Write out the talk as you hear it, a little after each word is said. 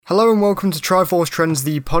Hello and welcome to Triforce Trends,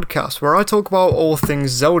 the podcast, where I talk about all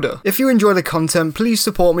things Zelda. If you enjoy the content, please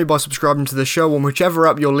support me by subscribing to the show on whichever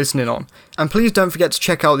app you're listening on. And please don't forget to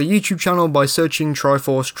check out the YouTube channel by searching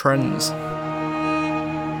Triforce Trends.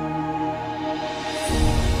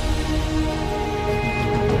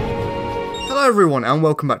 Hello everyone and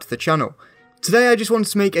welcome back to the channel. Today I just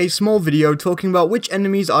wanted to make a small video talking about which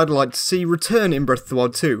enemies I'd like to see return in Breath of the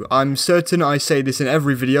Wild 2. I'm certain I say this in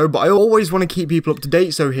every video, but I always want to keep people up to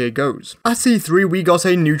date, so here goes. At E3 we got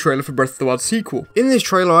a new trailer for Breath of the Wild sequel. In this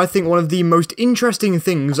trailer I think one of the most interesting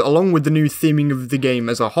things, along with the new theming of the game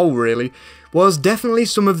as a whole really, was definitely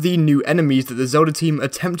some of the new enemies that the Zelda team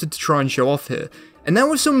attempted to try and show off here. And there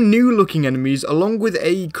were some new looking enemies along with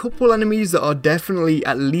a couple enemies that are definitely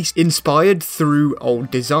at least inspired through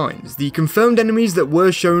old designs. The confirmed enemies that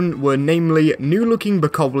were shown were namely new looking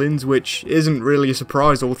bokoblins, which isn't really a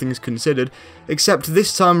surprise all things considered, except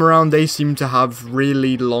this time around they seem to have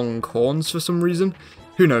really long horns for some reason.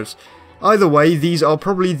 Who knows? Either way, these are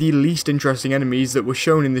probably the least interesting enemies that were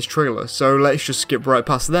shown in this trailer, so let's just skip right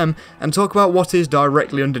past them and talk about what is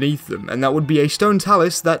directly underneath them, and that would be a stone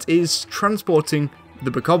talus that is transporting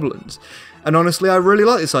the bokoblins. And honestly, I really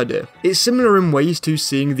like this idea. It's similar in ways to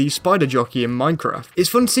seeing the spider jockey in Minecraft. It's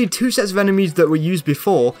fun to see two sets of enemies that were used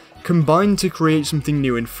before combined to create something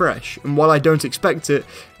new and fresh, and while I don't expect it,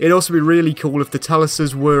 it'd also be really cool if the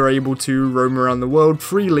taluses were able to roam around the world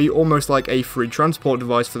freely, almost like a free transport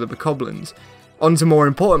device for the bokoblins. On to more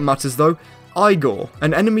important matters though, Igor,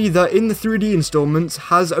 an enemy that in the 3D installments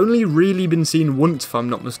has only really been seen once if I'm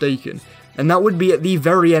not mistaken, and that would be at the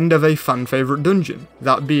very end of a fan favourite dungeon,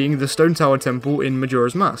 that being the Stone Tower Temple in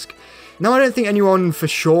Majora's Mask. Now I don't think anyone for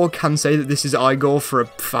sure can say that this is Igor for a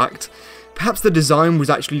fact. Perhaps the design was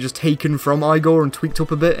actually just taken from Igor and tweaked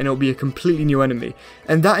up a bit and it'll be a completely new enemy,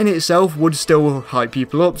 and that in itself would still hype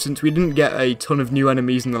people up since we didn't get a ton of new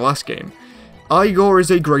enemies in the last game. Igor is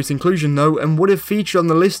a great inclusion though, and would have featured on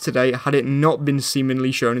the list today had it not been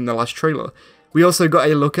seemingly shown in the last trailer. We also got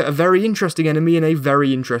a look at a very interesting enemy in a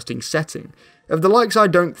very interesting setting, of the likes I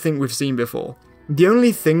don't think we've seen before. The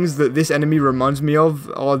only things that this enemy reminds me of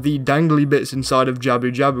are the dangly bits inside of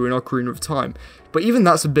Jabu Jabu in Ocarina of Time, but even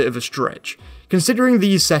that's a bit of a stretch, considering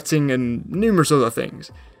the setting and numerous other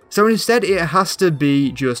things. So instead it has to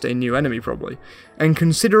be just a new enemy probably, and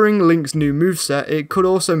considering Link's new moveset, it could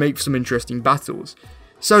also make for some interesting battles.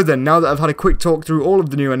 So then, now that I've had a quick talk through all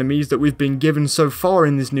of the new enemies that we've been given so far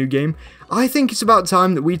in this new game, I think it's about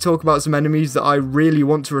time that we talk about some enemies that I really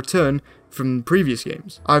want to return from previous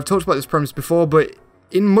games. I've talked about this premise before, but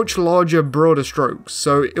in much larger, broader strokes,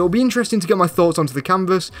 so it'll be interesting to get my thoughts onto the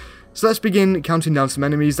canvas. So let's begin counting down some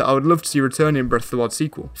enemies that I would love to see return in Breath of the Wild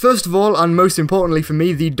sequel. First of all, and most importantly for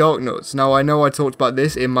me, the Darknuts. Now I know I talked about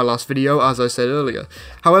this in my last video, as I said earlier.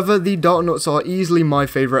 However, the Darknuts are easily my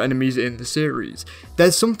favourite enemies in the series.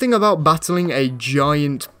 There's something about battling a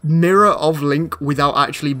giant mirror of Link without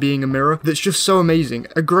actually being a mirror that's just so amazing.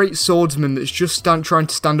 A great swordsman that's just trying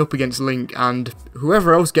to stand up against Link and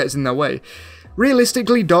whoever else gets in their way.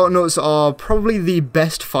 Realistically, Darknuts are probably the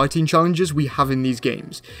best fighting challenges we have in these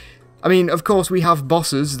games. I mean, of course, we have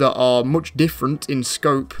bosses that are much different in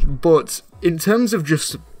scope, but in terms of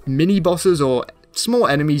just mini-bosses or small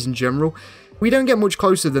enemies in general, we don't get much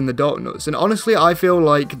closer than the Darknuts, and honestly, I feel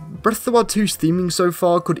like Breath of the Wild 2's theming so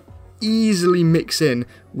far could easily mix in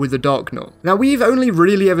with the Darknut. Now, we've only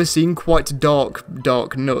really ever seen quite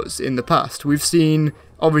dark nuts in the past. We've seen,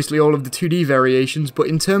 obviously, all of the 2D variations, but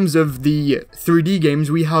in terms of the 3D games,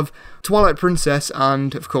 we have Twilight Princess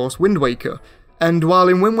and, of course, Wind Waker. And while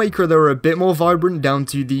in Wind Waker they were a bit more vibrant down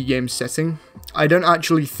to the game's setting, I don't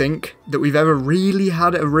actually think that we've ever really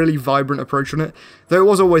had a really vibrant approach on it, though it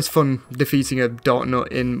was always fun defeating a Darknut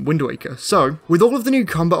in Wind Waker. So, with all of the new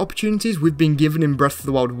combat opportunities we've been given in Breath of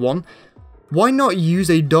the Wild 1, why not use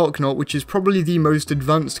a Darknut, which is probably the most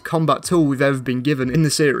advanced combat tool we've ever been given in the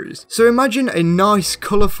series? So imagine a nice,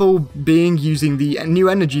 colourful being using the new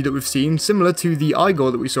energy that we've seen, similar to the Igor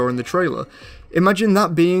that we saw in the trailer. Imagine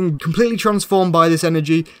that being completely transformed by this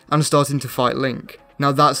energy and starting to fight Link.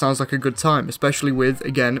 Now that sounds like a good time, especially with,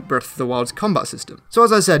 again, Breath of the Wild's combat system. So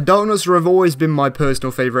as I said, Darknuts have always been my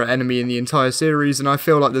personal favourite enemy in the entire series, and I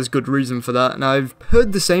feel like there's good reason for that, and I've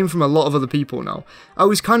heard the same from a lot of other people now. I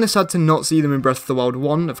was kinda sad to not see them in Breath of the Wild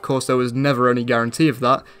 1, of course there was never any guarantee of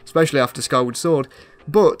that, especially after Skyward Sword,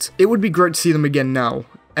 but it would be great to see them again now.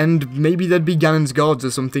 And maybe there'd be Ganon's guards or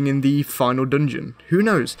something in the final dungeon. Who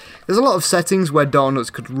knows? There's a lot of settings where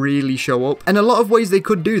Darknuts could really show up, and a lot of ways they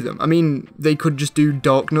could do them. I mean, they could just do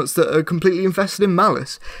Darknuts that are completely infested in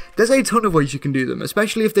malice. There's a ton of ways you can do them,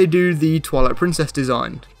 especially if they do the Twilight Princess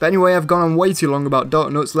design. But anyway, I've gone on way too long about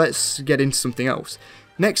Darknuts, let's get into something else.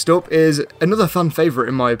 Next up is another fan favourite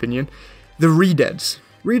in my opinion, the Redeads.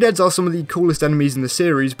 Redeads are some of the coolest enemies in the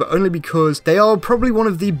series, but only because they are probably one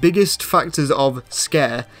of the biggest factors of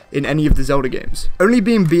scare in any of the Zelda games. Only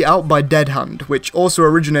being beat out by Dead Hand, which also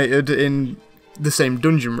originated in the same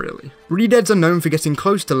dungeon really. Redeads are known for getting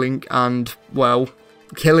close to Link and, well,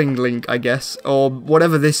 killing Link I guess, or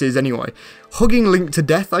whatever this is anyway. Hugging Link to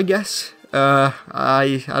death I guess.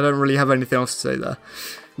 I don't really have anything else to say there.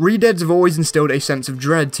 Redeads have always instilled a sense of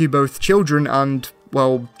dread to both children and,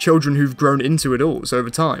 well, children who've grown into adults over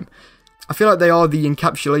time. I feel like they are the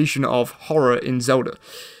encapsulation of horror in Zelda.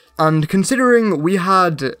 And considering we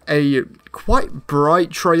had a quite bright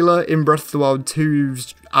trailer in Breath of the Wild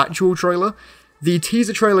 2's actual trailer, the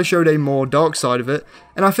teaser trailer showed a more dark side of it,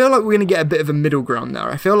 and I feel like we're going to get a bit of a middle ground there.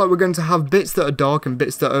 I feel like we're going to have bits that are dark and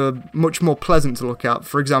bits that are much more pleasant to look at.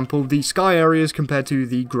 For example, the sky areas compared to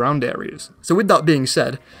the ground areas. So with that being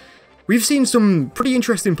said, we've seen some pretty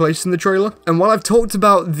interesting places in the trailer, and while I've talked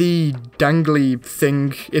about the dangly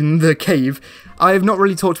thing in the cave, I have not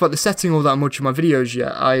really talked about the setting all that much in my videos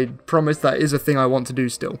yet. I promise that is a thing I want to do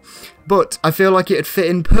still. But I feel like it'd fit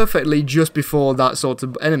in perfectly just before that sort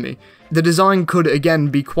of enemy. The design could again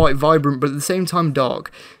be quite vibrant but at the same time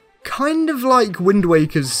dark. Kind of like Wind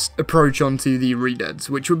Waker's approach onto the Redeads,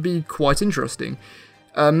 which would be quite interesting.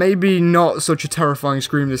 Maybe not such a terrifying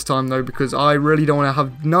scream this time though, because I really don't want to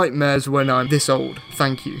have nightmares when I'm this old.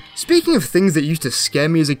 Thank you. Speaking of things that used to scare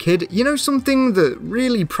me as a kid, you know something that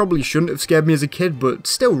really probably shouldn't have scared me as a kid, but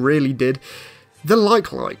still really did? The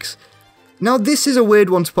like-likes. Now this is a weird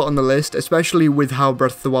one to put on the list, especially with how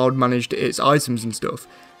Breath of the Wild managed its items and stuff.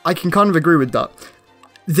 I can kind of agree with that.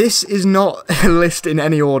 This is not a list in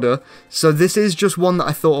any order, so this is just one that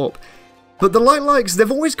I thought up. But the like-likes, they've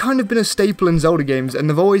always kind of been a staple in Zelda games, and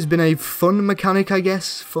they've always been a fun mechanic, I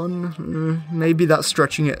guess. Fun? Maybe that's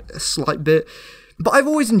stretching it a slight bit. But I've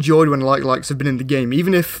always enjoyed when like-likes have been in the game,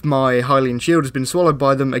 even if my Hylian shield has been swallowed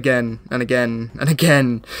by them again, and again, and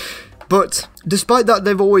again. But despite that,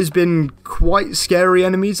 they've always been quite scary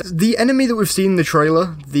enemies. The enemy that we've seen in the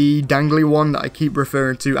trailer, the dangly one that I keep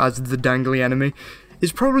referring to as the dangly enemy,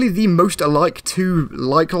 is probably the most alike to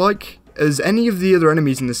like as any of the other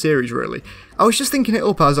enemies in the series, really. I was just thinking it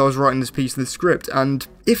up as I was writing this piece of the script, and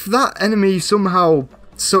if that enemy somehow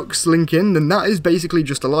sucks Link in, then that is basically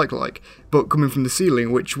just a like, but coming from the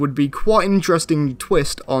ceiling, which would be quite an interesting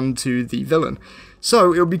twist onto the villain.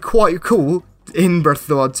 So it would be quite cool in Breath of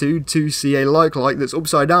the Wild 2 to see a like that's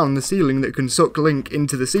upside down on the ceiling that can suck Link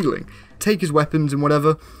into the ceiling, take his weapons and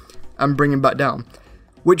whatever, and bring him back down.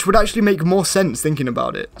 Which would actually make more sense thinking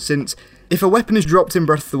about it, since if a weapon is dropped in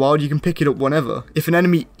Breath of the Wild, you can pick it up whenever. If an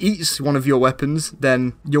enemy eats one of your weapons,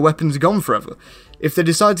 then your weapon's gone forever. If they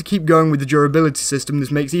decide to keep going with the durability system,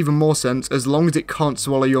 this makes even more sense as long as it can't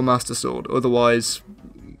swallow your Master Sword, otherwise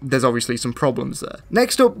there's obviously some problems there.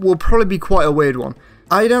 Next up will probably be quite a weird one.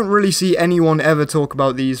 I don't really see anyone ever talk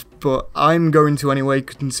about these, but I'm going to anyway,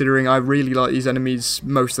 considering I really like these enemies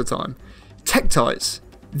most of the time. Tektites.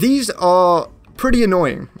 These are pretty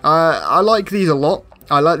annoying. I like these a lot.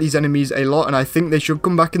 I like these enemies a lot, and I think they should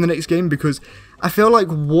come back in the next game because I feel like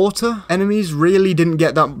water enemies really didn't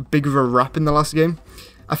get that big of a rap in the last game.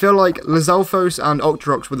 I feel like Lizalfos and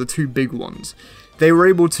Octoroks were the two big ones. They were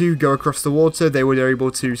able to go across the water, they were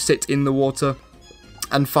able to sit in the water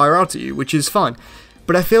and fire out at you, which is fine.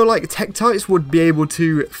 But I feel like Tektites would be able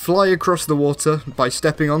to fly across the water by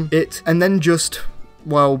stepping on it, and then just,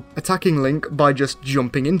 well, attacking Link by just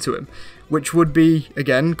jumping into him, which would be,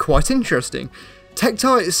 again, quite interesting.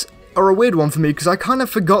 Tektites are a weird one for me because I kind of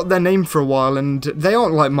forgot their name for a while, and they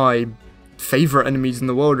aren't like my favourite enemies in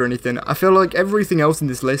the world or anything. I feel like everything else in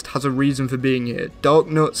this list has a reason for being here.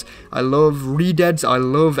 Darknuts, I love. Redeads,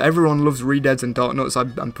 everyone loves Redeads and Darknuts,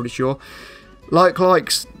 I'm pretty sure.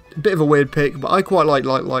 Like-likes, a bit of a weird pick, but I quite like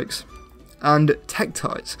like-likes. And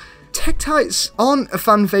Tektites. Tektites aren't a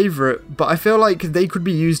fan favourite, but I feel like they could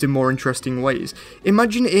be used in more interesting ways.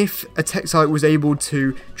 Imagine if a Tektite was able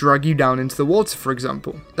to drag you down into the water, for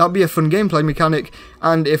example. That'd be a fun gameplay mechanic,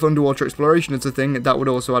 and if underwater exploration is a thing, that would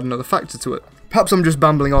also add another factor to it. Perhaps I'm just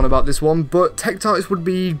bambling on about this one, but Tektites would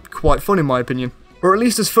be quite fun in my opinion. Or at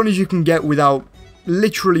least as fun as you can get without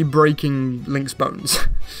literally breaking Link's bones.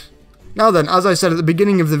 Now then, as I said at the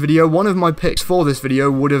beginning of the video, one of my picks for this video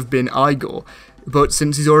would have been Igor. But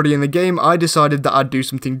since he's already in the game, I decided that I'd do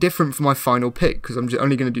something different for my final pick, because I'm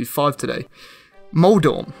only going to do 5 today.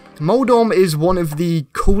 Moldorm. Moldorm is one of the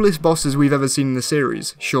coolest bosses we've ever seen in the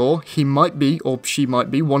series. Sure, he might be, or she might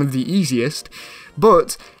be, one of the easiest,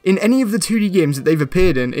 but in any of the 2D games that they've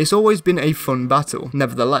appeared in, it's always been a fun battle,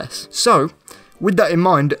 nevertheless. So, with that in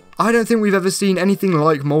mind, I don't think we've ever seen anything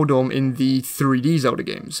like Moldorm in the 3D Zelda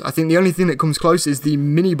games. I think the only thing that comes close is the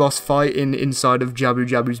mini-boss fight inside of Jabu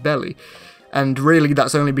Jabu's belly. And really,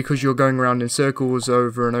 that's only because you're going around in circles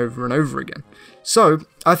over and over and over again. So,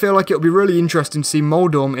 I feel like it'll be really interesting to see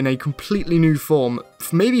Moldorm in a completely new form,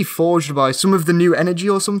 maybe forged by some of the new energy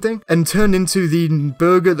or something, and turned into the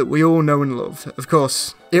burger that we all know and love. Of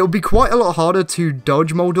course, it'll be quite a lot harder to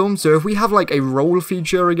dodge Moldorm, so if we have like a roll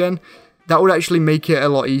feature again, that would actually make it a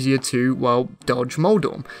lot easier to, well, dodge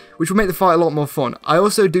Moldorm, which would make the fight a lot more fun. I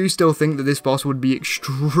also do still think that this boss would be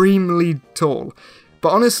extremely tall.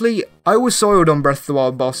 But honestly, I was soiled on Breath of the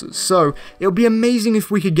Wild bosses, so it would be amazing if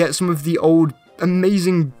we could get some of the old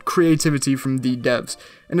amazing creativity from the devs,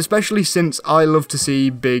 and especially since I love to see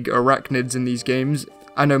big arachnids in these games.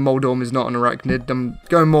 I know Moldorm is not an arachnid, I'm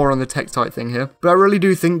going more on the Tektite thing here, but I really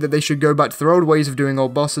do think that they should go back to their old ways of doing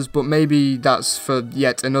old bosses, but maybe that's for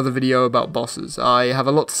yet another video about bosses. I have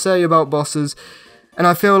a lot to say about bosses, and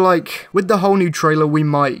I feel like with the whole new trailer we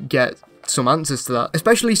might get some answers to that,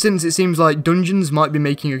 especially since it seems like dungeons might be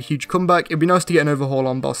making a huge comeback. It'd be nice to get an overhaul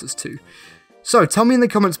on bosses too. So tell me in the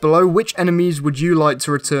comments below, which enemies would you like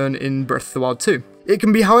to return in Breath of the Wild 2? It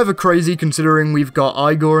can be however crazy considering we've got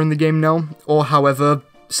Igor in the game now, or however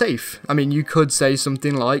safe. I mean, you could say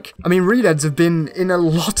something like, Redeads have been in a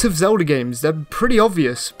lot of Zelda games, they're pretty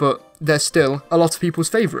obvious, but they're still a lot of people's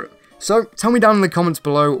favourite. So, tell me down in the comments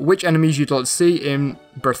below which enemies you'd like to see in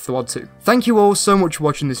Breath of the Wild 2. Thank you all so much for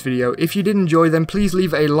watching this video. If you did enjoy, then please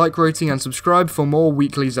leave a like rating and subscribe for more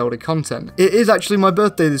weekly Zelda content. It is actually my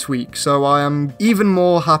birthday this week, so I am even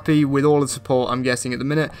more happy with all the support I'm getting at the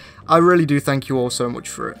minute. I really do thank you all so much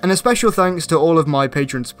for it. And a special thanks to all of my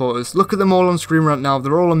Patreon supporters. Look at them all on screen right now,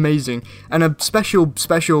 they're all amazing. And a special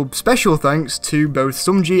thanks to both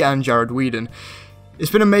Sumji and Jared Whedon. It's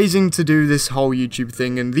been amazing to do this whole YouTube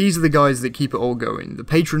thing, and these are the guys that keep it all going. The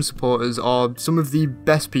Patreon supporters are some of the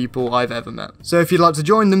best people I've ever met. So if you'd like to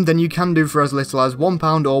join them, then you can do for as little as £1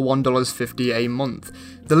 or $1.50 a month.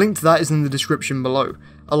 The link to that is in the description below.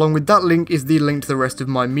 Along with that link is the link to the rest of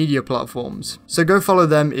my media platforms. So go follow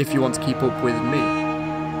them if you want to keep up with me.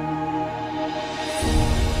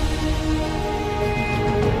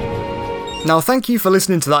 Now, thank you for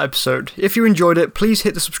listening to that episode. If you enjoyed it, please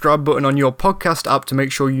hit the subscribe button on your podcast app to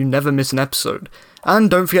make sure you never miss an episode. And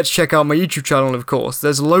don't forget to check out my YouTube channel, of course.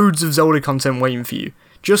 There's loads of Zelda content waiting for you.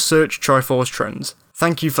 Just search Triforce Trends.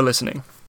 Thank you for listening.